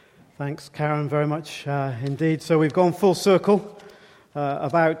Thanks, Karen, very much indeed. So we've gone full circle.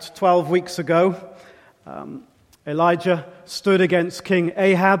 About 12 weeks ago, Elijah stood against King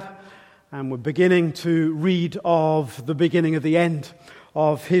Ahab, and we're beginning to read of the beginning of the end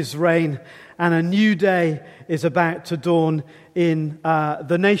of his reign, and a new day is about to dawn in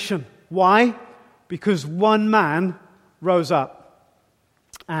the nation. Why? Because one man rose up,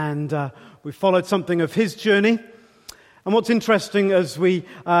 and we followed something of his journey. And what's interesting, as we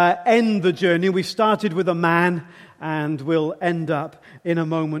end the journey, we started with a man, and we'll end up in a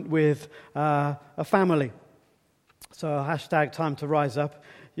moment with a family. So hashtag time to rise up.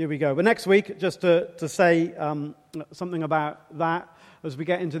 Here we go. But next week, just to say something about that, as we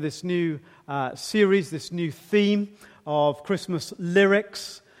get into this new series, this new theme of Christmas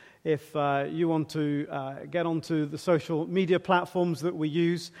lyrics. If you want to get onto the social media platforms that we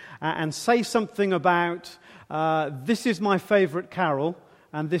use and say something about this is my favorite carol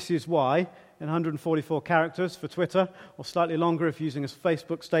and this is why, in 144 characters for Twitter, or slightly longer if you're using a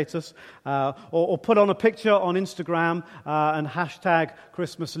Facebook status, or put on a picture on Instagram and hashtag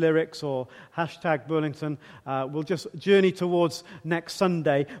Christmas lyrics or hashtag Burlington. We'll just journey towards next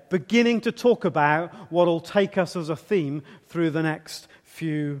Sunday, beginning to talk about what will take us as a theme through the next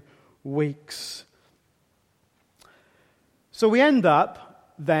few weeks. So we end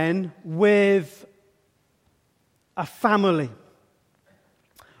up then with a family,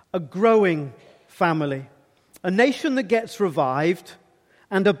 a growing family, a nation that gets revived,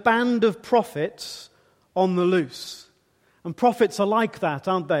 and a band of prophets on the loose. And prophets are like that,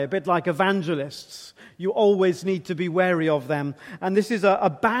 aren't they? A bit like evangelists. You always need to be wary of them. And this is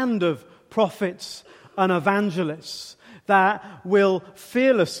a band of prophets and evangelists that will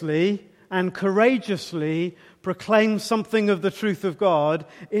fearlessly and courageously proclaim something of the truth of God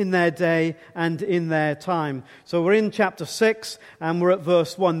in their day and in their time. So we're in chapter 6 and we're at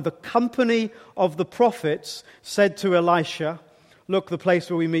verse 1. The company of the prophets said to Elisha, "Look, the place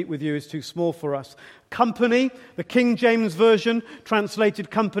where we meet with you is too small for us." Company, the King James Version translated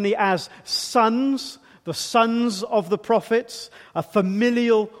company as sons, the sons of the prophets, a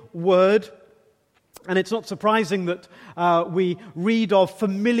familial word. And it's not surprising that we read of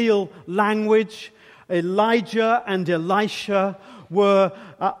familial language. Elijah and Elisha were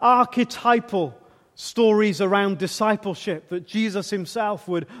archetypal stories around discipleship that Jesus himself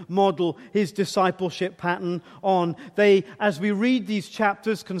would model his discipleship pattern on. They, as we read these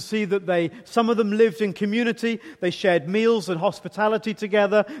chapters, can see that some of them lived in community. They shared meals and hospitality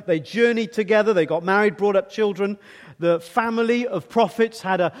together. They journeyed together. They got married, brought up children. The family of prophets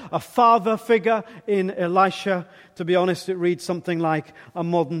had a father figure in Elisha. To be honest, it reads something like a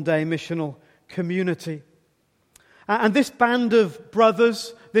modern-day missional community. And this band of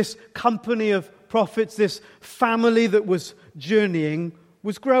brothers, this company of prophets, this family that was journeying,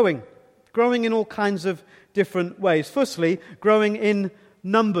 was growing in all kinds of different ways. Firstly, growing in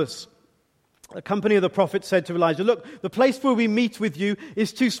numbers. The company of the prophets said to Elijah, "Look, the place where we meet with you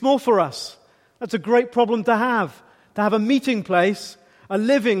is too small for us." That's a great problem to have a meeting place, a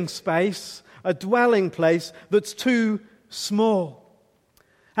living space, a dwelling place that's too small.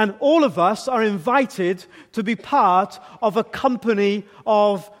 And all of us are invited to be part of a company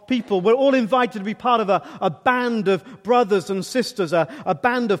of people. We're all invited to be part of a band of brothers and sisters, a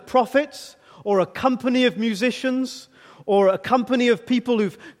band of prophets, or a company of musicians, or a company of people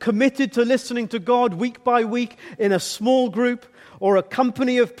who've committed to listening to God week by week in a small group, or a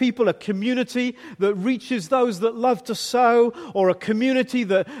company of people, a community that reaches those that love to sow, or a community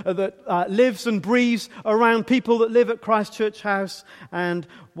that lives and breathes around people that live at Christ Church House, and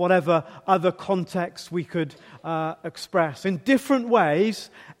whatever other context we could express. In different ways,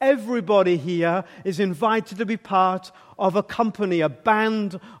 everybody here is invited to be part of a company, a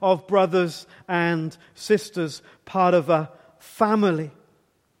band of brothers and sisters, part of a family.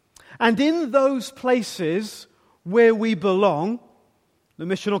 And in those places where we belong, the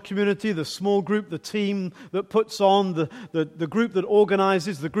missional community, the small group, the team that puts on, the group that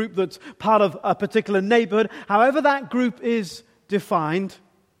organizes, the group that's part of a particular neighborhood, however that group is defined,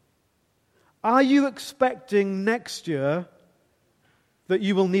 are you expecting next year that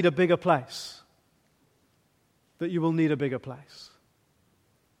you will need a bigger place? That you will need a bigger place?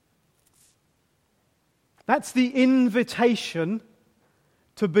 That's the invitation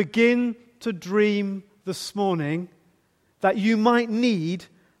to begin to dream this morning, that you might need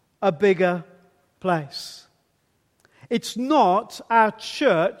a bigger place. It's not our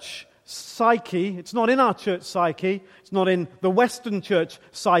church psyche, it's not in our church psyche, it's not in the Western church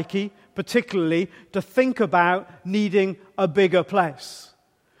psyche particularly, to think about needing a bigger place.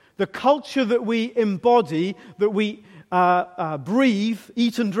 The culture that we embody, that we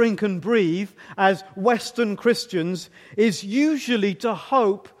eat and drink and breathe as Western Christians is usually to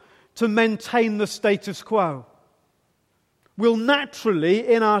hope to maintain the status quo. We'll naturally,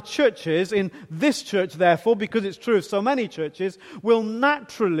 in our churches, in this church therefore, because it's true of so many churches, we'll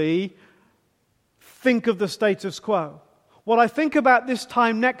naturally think of the status quo. What I think about this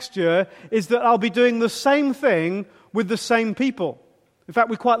time next year is that I'll be doing the same thing with the same people. In fact,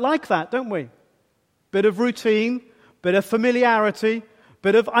 we quite like that, don't we? Bit of routine, bit of familiarity,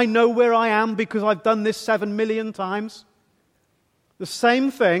 bit of I know where I am because I've done this 7 million times. The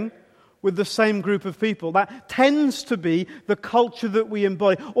same thing with the same group of people. That tends to be the culture that we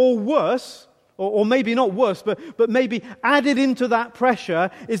embody. Or worse, or maybe not worse, but maybe added into that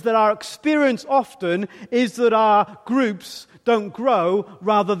pressure is that our experience often is that our groups don't grow,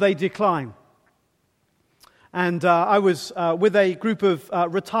 rather they decline. And I was with a group of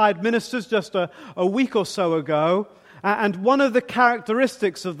retired ministers just a week or so ago, and one of the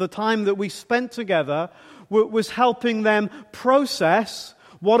characteristics of the time that we spent together was helping them process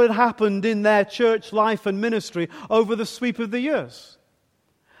what had happened in their church life and ministry over the sweep of the years.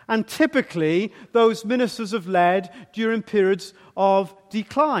 And typically, those ministers have led during periods of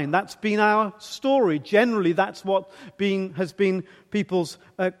decline. That's been our story. Generally, that's what has been people's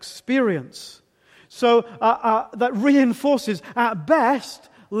experience. So that reinforces, at best,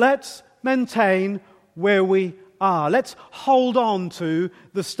 let's maintain where we are. Let's hold on to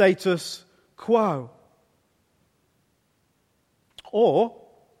the status quo. Or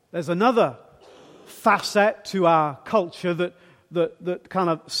there's another facet to our culture that kind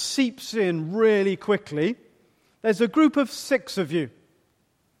of seeps in really quickly. There's a group of 6 of you,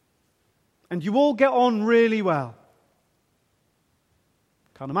 and you all get on really well.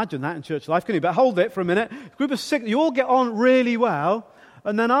 Can't imagine that in church life, can you? But hold it for a minute. A group of 6, you all get on really well,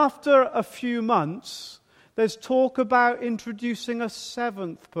 and then after a few months, there's talk about introducing a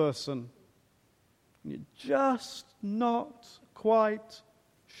 7th person. You're just not quite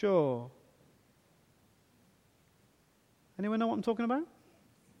sure. Anyone know what I'm talking about?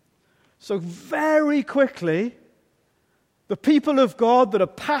 So very quickly, the people of God that are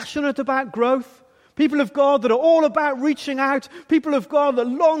passionate about growth, people of God that are all about reaching out, people of God that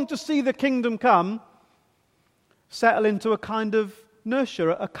long to see the kingdom come, settle into a kind of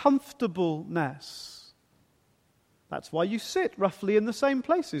nurture, a comfortableness. That's why you sit roughly in the same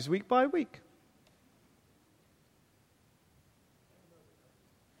places week by week.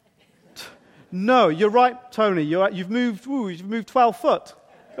 No, you're right, Tony. You're right. You've moved 12 foot.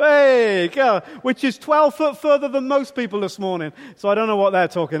 Hey, go. Which is 12 foot further than most people this morning. So I don't know what they're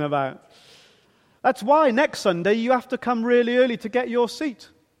talking about. That's why next Sunday you have to come really early to get your seat.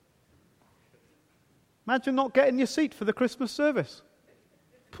 Imagine not getting your seat for the Christmas service.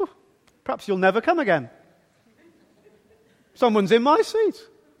 Perhaps you'll never come again. Someone's in my seat.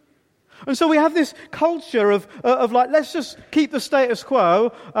 And so we have this culture of like, let's just keep the status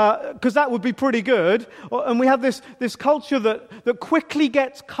quo, because that would be pretty good. And we have this culture that quickly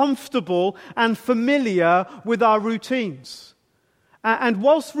gets comfortable and familiar with our routines. And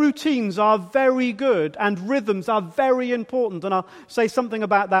whilst routines are very good and rhythms are very important, and I'll say something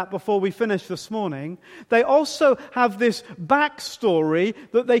about that before we finish this morning, they also have this backstory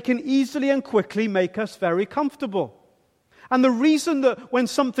that they can easily and quickly make us very comfortable. And the reason that when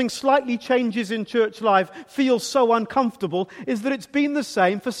something slightly changes in church life feels so uncomfortable is that it's been the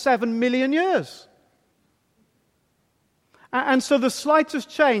same for 7 million years. And so the slightest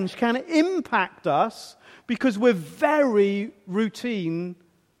change can impact us because we're very routine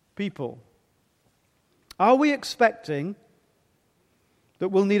people. Are we expecting that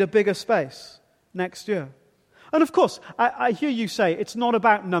we'll need a bigger space next year? And of course, I hear you say it's not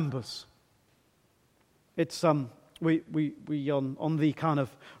about numbers. It's We on the kind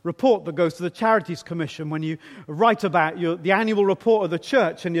of report that goes to the Charities Commission, when you write about the annual report of the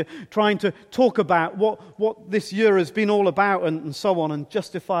church and you're trying to talk about what this year has been all about and so on, and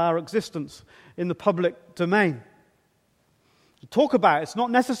justify our existence in the public domain. To talk about it's not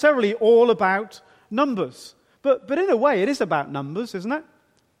necessarily all about numbers, but in a way it is about numbers, isn't it?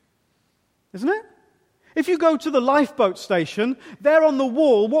 Isn't it? If you go to the lifeboat station, there on the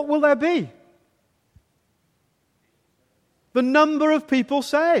wall, what will there be? The number of people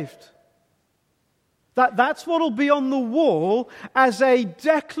saved. That's what will be on the wall as a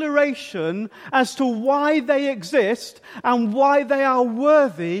declaration as to why they exist and why they are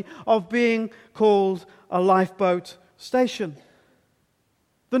worthy of being called a lifeboat station.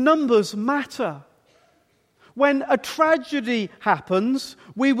 The numbers matter. When a tragedy happens,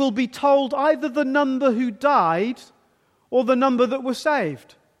 we will be told either the number who died or the number that were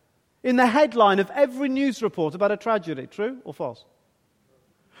saved. in the headline of every news report about a tragedy. True or false?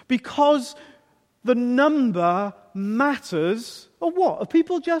 Because the number matters. Or what? Are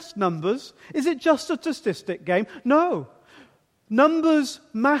people just numbers? Is it just a statistic game? No. Numbers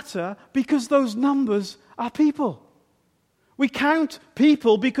matter because those numbers are people. We count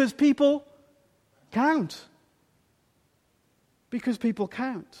people because people count. Because people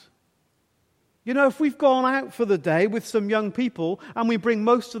count. You know, if we've gone out for the day with some young people and we bring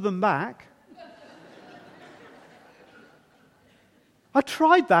most of them back, I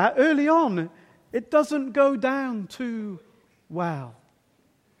tried that early on. It doesn't go down too well.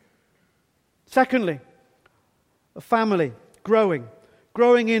 Secondly, a family growing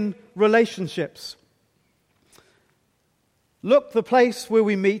in relationships. Look, the place where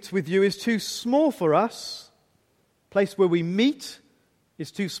we meet with you is too small for us. The place where we meet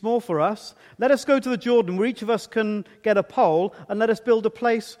is too small for us. Let us go to the Jordan where each of us can get a pole, and let us build a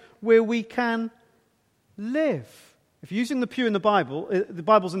place where we can live. If you're using the pew in the Bible, the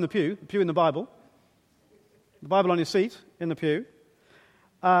Bible's in the pew in the Bible on your seat in the pew,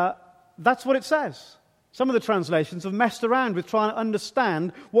 that's what it says. Some of the translations have messed around with trying to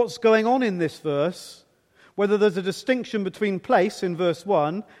understand what's going on in this verse, whether there's a distinction between place in verse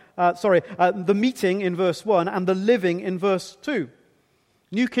 1, the meeting in verse 1 and the living in verse 2.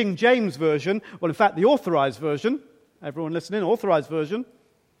 New King James Version, well, in fact, the Authorized Version, everyone listening, Authorized Version,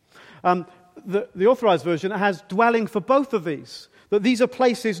 the Authorized Version has dwelling for both of these. That these are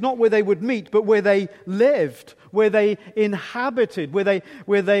places not where they would meet, but where they lived, where they inhabited,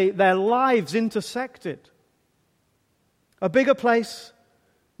 where their lives intersected. A bigger place,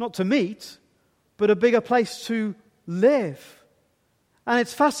 not to meet, but a bigger place to live. And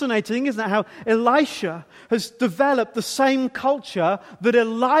it's fascinating, isn't it, how Elisha has developed the same culture that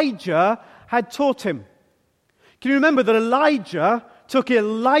Elijah had taught him. Can you remember that Elijah took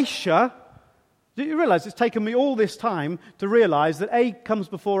Elisha? Do you realize it's taken me all this time to realize that A comes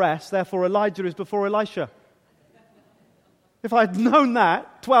before S, therefore Elijah is before Elisha? If I'd known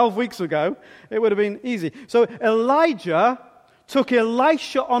that 12 weeks ago, it would have been easy. So Elijah took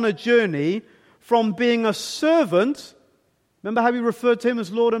Elisha on a journey from being a servant. Remember how he referred to him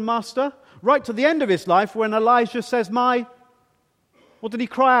as Lord and Master? Right to the end of his life when Elijah says, what did he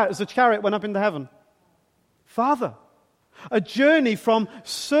cry out as the chariot went up into heaven? Father. A journey from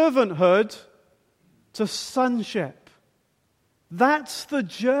servanthood to sonship. That's the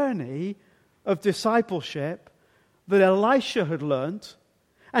journey of discipleship that Elisha had learnt.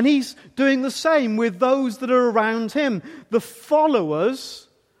 And he's doing the same with those that are around him. The followers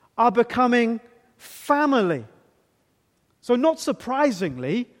are becoming family. So not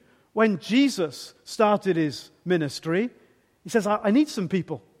surprisingly, when Jesus started his ministry, he says, I need some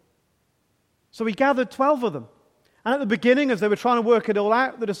people. So he gathered 12 of them. And at the beginning, as they were trying to work it all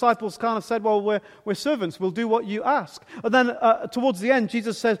out, the disciples kind of said, well, we're servants. We'll do what you ask. And then towards the end,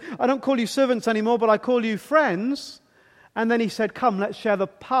 Jesus says, I don't call you servants anymore, but I call you friends. And then he said, come, let's share the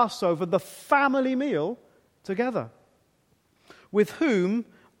Passover, the family meal together. With whom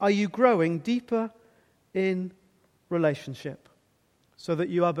are you growing deeper in relationship so that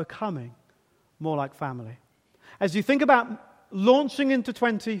you are becoming more like family? As you think about launching into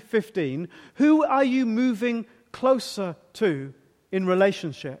 2015, who are you moving closer to in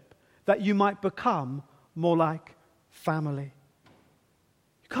relationship that you might become more like family?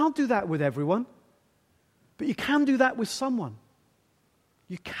 You can't do that with everyone, but you can do that with someone.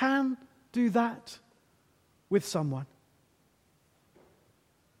 You can do that with someone.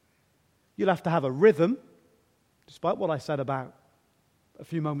 You'll have to have a rhythm, despite what I said about a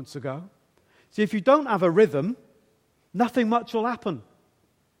few moments ago. See, if you don't have a rhythm, nothing much will happen.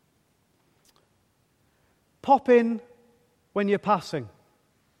 Pop in when you're passing.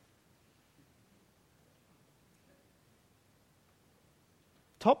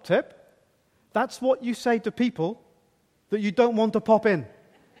 Top tip, that's what you say to people that you don't want to pop in.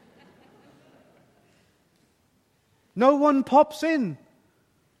 No one pops in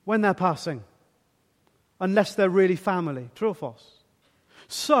when they're passing, unless they're really family. True or false?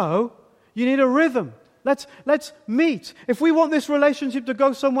 So, you need a rhythm. Let's meet. If we want this relationship to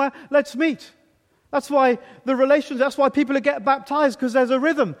go somewhere, let's meet. That's why people get baptized, because there's a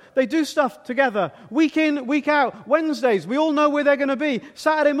rhythm. They do stuff together, week in, week out. Wednesdays, we all know where they're going to be.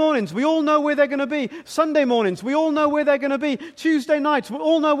 Saturday mornings, we all know where they're going to be. Sunday mornings, we all know where they're going to be. Tuesday nights, we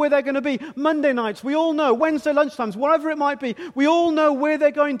all know where they're going to be. Monday nights, we all know. Wednesday lunchtimes, whatever it might be, we all know where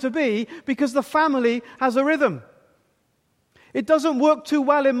they're going to be because the family has a rhythm. It doesn't work too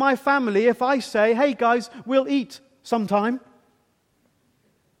well in my family if I say, hey guys, we'll eat sometime.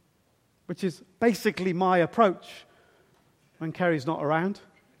 Which is basically my approach when Kerry's not around.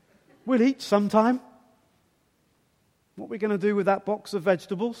 We'll eat sometime. What are we going to do with that box of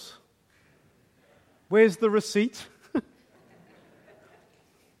vegetables? Where's the receipt?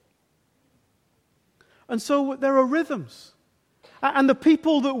 And so there are rhythms. And the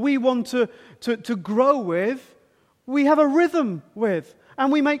people that we want to grow with, we have a rhythm with.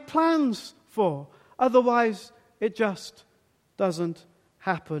 And we make plans for. Otherwise, it just doesn't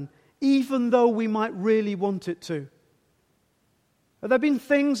happen. Even though we might really want it to. Have there been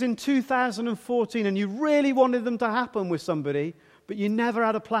things in 2014 and you really wanted them to happen with somebody, but you never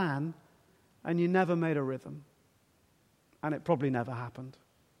had a plan and you never made a rhythm? And it probably never happened.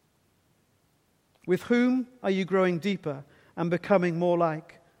 With whom are you growing deeper and becoming more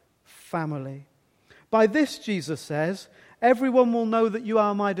like family? By this, Jesus says, everyone will know that you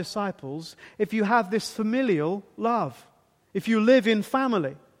are my disciples if you have this familial love, if you live in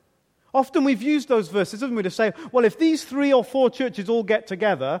family. Often we've used those verses, haven't we, to say, well, if these 3 or 4 churches all get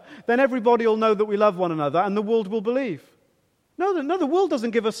together, then everybody will know that we love one another and the world will believe. No, the world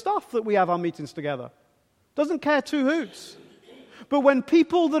doesn't give a stuff that we have our meetings together. Doesn't care 2 hoots. But when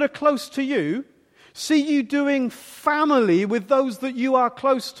people that are close to you see you doing family with those that you are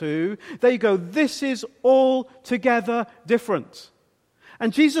close to, they go, this is altogether different.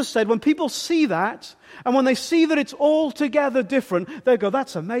 And Jesus said, when people see that, and when they see that it's altogether different, they go,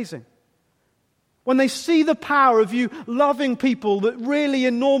 that's amazing. When they see the power of you loving people that really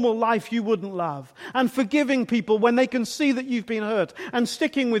in normal life you wouldn't love, and forgiving people when they can see that you've been hurt, and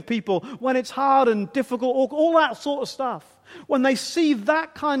sticking with people when it's hard and difficult, all that sort of stuff. When they see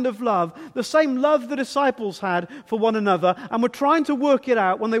that kind of love, the same love the disciples had for one another, and were trying to work it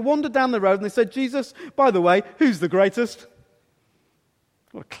out, when they wandered down the road and they said, Jesus, by the way, who's the greatest?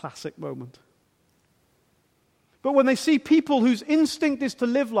 What a classic moment. But when they see people whose instinct is to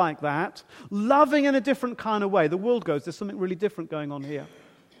live like that, loving in a different kind of way, the world goes, there's something really different going on here.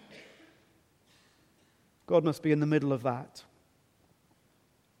 God must be in the middle of that.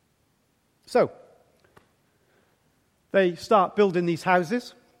 So, they start building these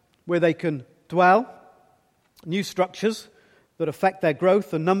houses where they can dwell, new structures that affect their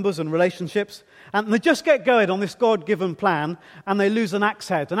growth and numbers and relationships. And they just get going on this God-given plan, and they lose an axe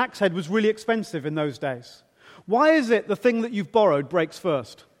head. An axe head was really expensive in those days. Why is it the thing that you've borrowed breaks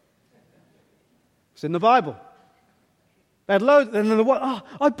first? It's in the Bible. They had loads, and then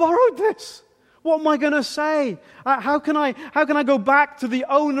I borrowed this. What am I going to say? How can I go back to the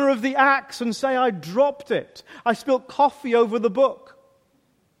owner of the axe and say I dropped it? I spilled coffee over the book.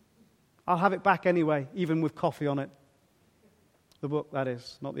 I'll have it back anyway, even with coffee on it. The book, that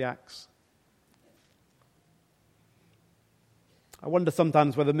is, not the axe. I wonder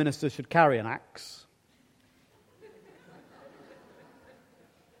sometimes whether ministers should carry an axe.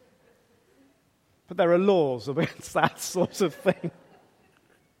 But there are laws against that sort of thing.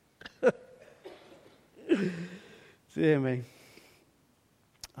 Dear me.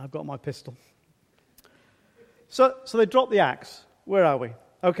 I've got my pistol. So they drop the axe. Where are we?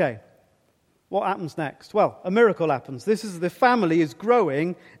 Okay. What happens next? Well, a miracle happens. The family is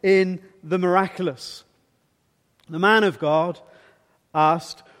growing in the miraculous. The man of God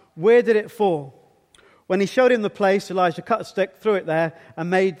asked, where did it fall? When he showed him the place, Elijah cut a stick, threw it there, and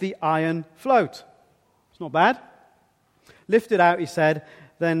made the iron float. It's not bad. Lift it out, he said.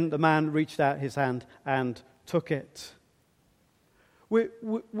 Then the man reached out his hand and took it.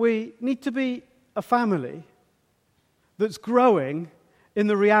 We need to be a family that's growing in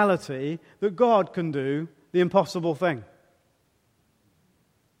the reality that God can do the impossible thing.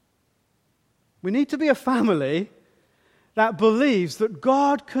 We need to be a family that believes that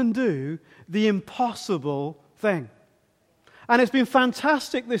God can do the impossible thing. And it's been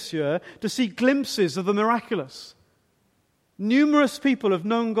fantastic this year to see glimpses of the miraculous. Numerous people have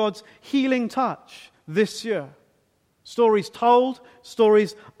known God's healing touch this year. Stories told,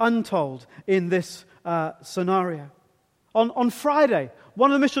 stories untold in this scenario. On Friday,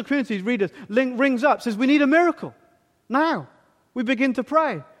 one of the Mission Communities readers rings up, says, we need a miracle. Now, we begin to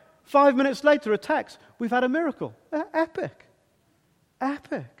pray. 5 minutes later, a text, we've had a miracle. Epic.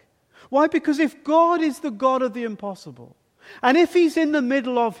 Epic. Why? Because if God is the God of the impossible, and if He's in the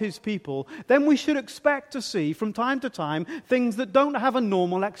middle of His people, then we should expect to see from time to time things that don't have a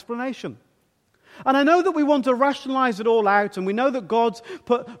normal explanation. And I know that we want to rationalize it all out, and we know that God's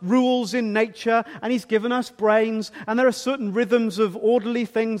put rules in nature, and He's given us brains, and there are certain rhythms of orderly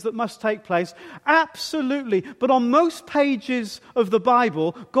things that must take place. Absolutely. But on most pages of the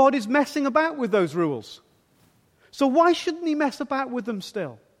Bible, God is messing about with those rules. So why shouldn't He mess about with them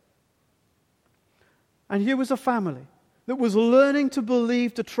still? And here was a family that was learning to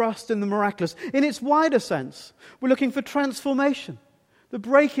believe, to trust in the miraculous. In its wider sense, we're looking for transformation. the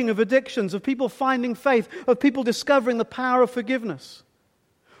breaking of addictions, of people finding faith, of people discovering the power of forgiveness.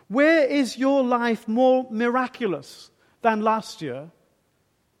 Where is your life more miraculous than last year?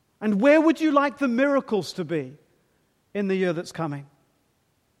 And where would you like the miracles to be in the year that's coming?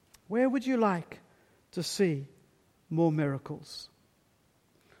 Where would you like to see more miracles?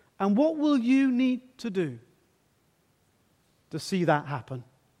 And what will you need to do to see that happen?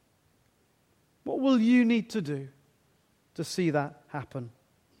 What will you need to do to see that happen?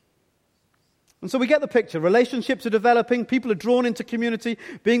 And so we get the picture. Relationships are developing. People are drawn into community,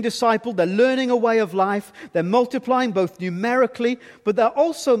 being discipled. They're learning a way of life. They're multiplying both numerically, but they're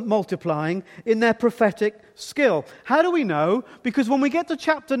also multiplying in their prophetic skill. How do we know? Because when we get to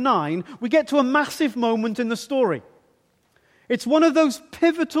chapter 9, we get to a massive moment in the story. It's one of those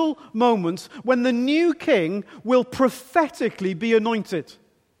pivotal moments when the new king will prophetically be anointed.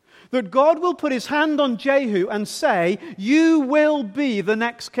 That God will put his hand on Jehu and say, you will be the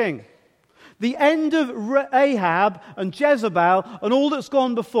next king. The end of Ahab and Jezebel and all that's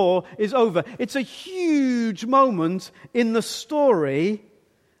gone before is over. It's a huge moment in the story.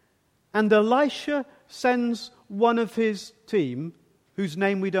 And Elisha sends one of his team, whose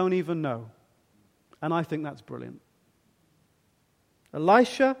name we don't even know. And I think that's brilliant.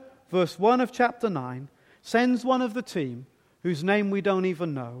 Elisha, verse 1 of chapter 9, sends one of the team, whose name we don't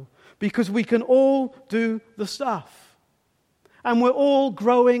even know, because we can all do the stuff. And we're all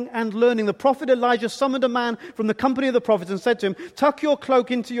growing and learning. The prophet Elijah summoned a man from the company of the prophets and said to him, tuck your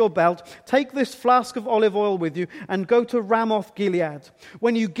cloak into your belt, take this flask of olive oil with you, and go to Ramoth Gilead.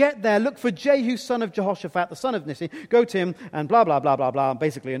 When you get there, look for Jehu, son of Jehoshaphat, the son of Nissi. Go to him and blah, blah, blah, blah, blah,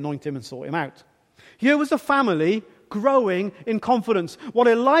 basically anoint him and sort him out. Here was a family growing in confidence. What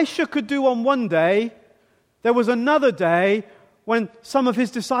Elisha could do on one day, there was another day when some of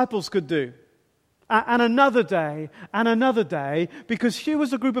his disciples could do. And another day, because here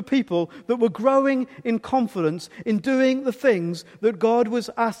was a group of people that were growing in confidence in doing the things that God was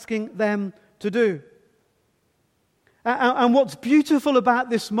asking them to do. And what's beautiful about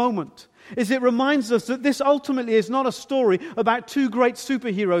this moment is it reminds us that this ultimately is not a story about two great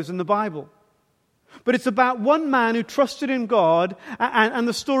superheroes in the Bible. But it's about one man who trusted in God, and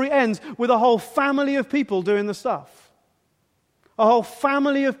the story ends with a whole family of people doing the stuff. A whole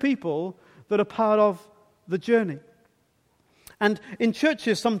family of people that are part of the journey. And in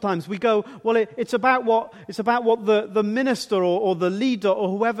churches sometimes we go, well, it's about what the minister or the leader or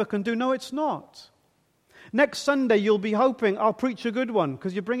whoever can do. No, it's not. Next Sunday you'll be hoping I'll preach a good one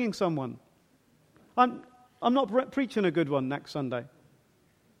because you're bringing someone. I'm not preaching a good one next Sunday.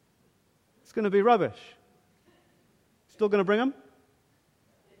 It's going to be rubbish. Still going to bring them?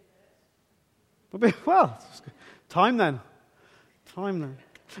 Well, time then.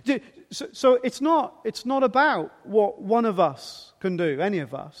 So it's not about what one of us can do, any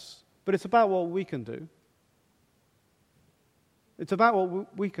of us, but it's about what we can do. It's about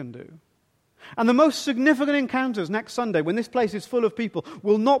what we can do. And the most significant encounters next Sunday, when this place is full of people,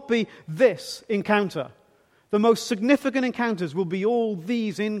 will not be this encounter. The most significant encounters will be all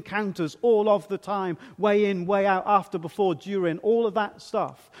these encounters all of the time, way in, way out, after, before, during, all of that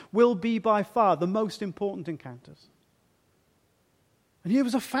stuff will be by far the most important encounters. And here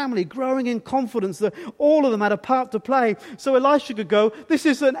was a family growing in confidence that all of them had a part to play. So Elisha could go, this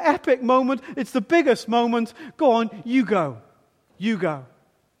is an epic moment. It's the biggest moment. Go on, you go. You go.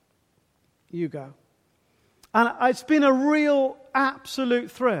 You go. And it's been a real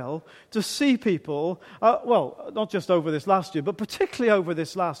absolute thrill to see people, not just over this last year, but particularly over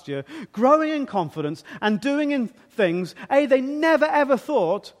this last year, growing in confidence and doing things, they never ever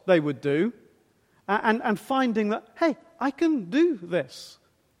thought they would do, and finding that, hey, I can do this.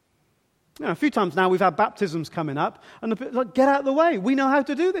 You know, a few times now we've had baptisms coming up, and like, get out of the way. We know how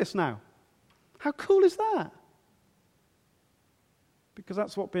to do this now. How cool is that? Because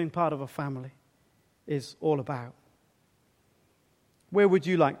that's what being part of a family is all about. Where would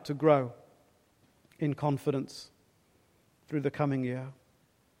you like to grow in confidence through the coming year?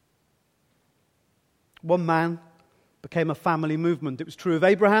 One man became a family movement. It was true of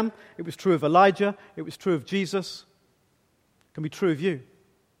Abraham. It was true of Elijah. It was true of Jesus. It can be true of you.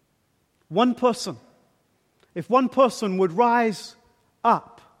 One person. If one person would rise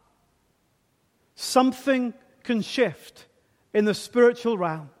up, something can shift in the spiritual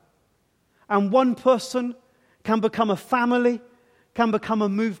realm. And one person can become a family, can become a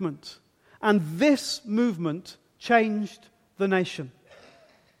movement. And this movement changed the nation.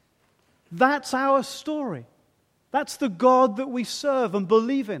 That's our story. That's the God that we serve and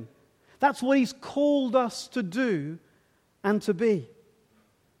believe in. That's what He's called us to do and to be.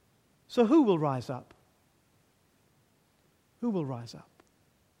 So who will rise up? Who will rise up?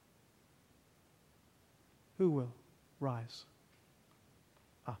 who will rise?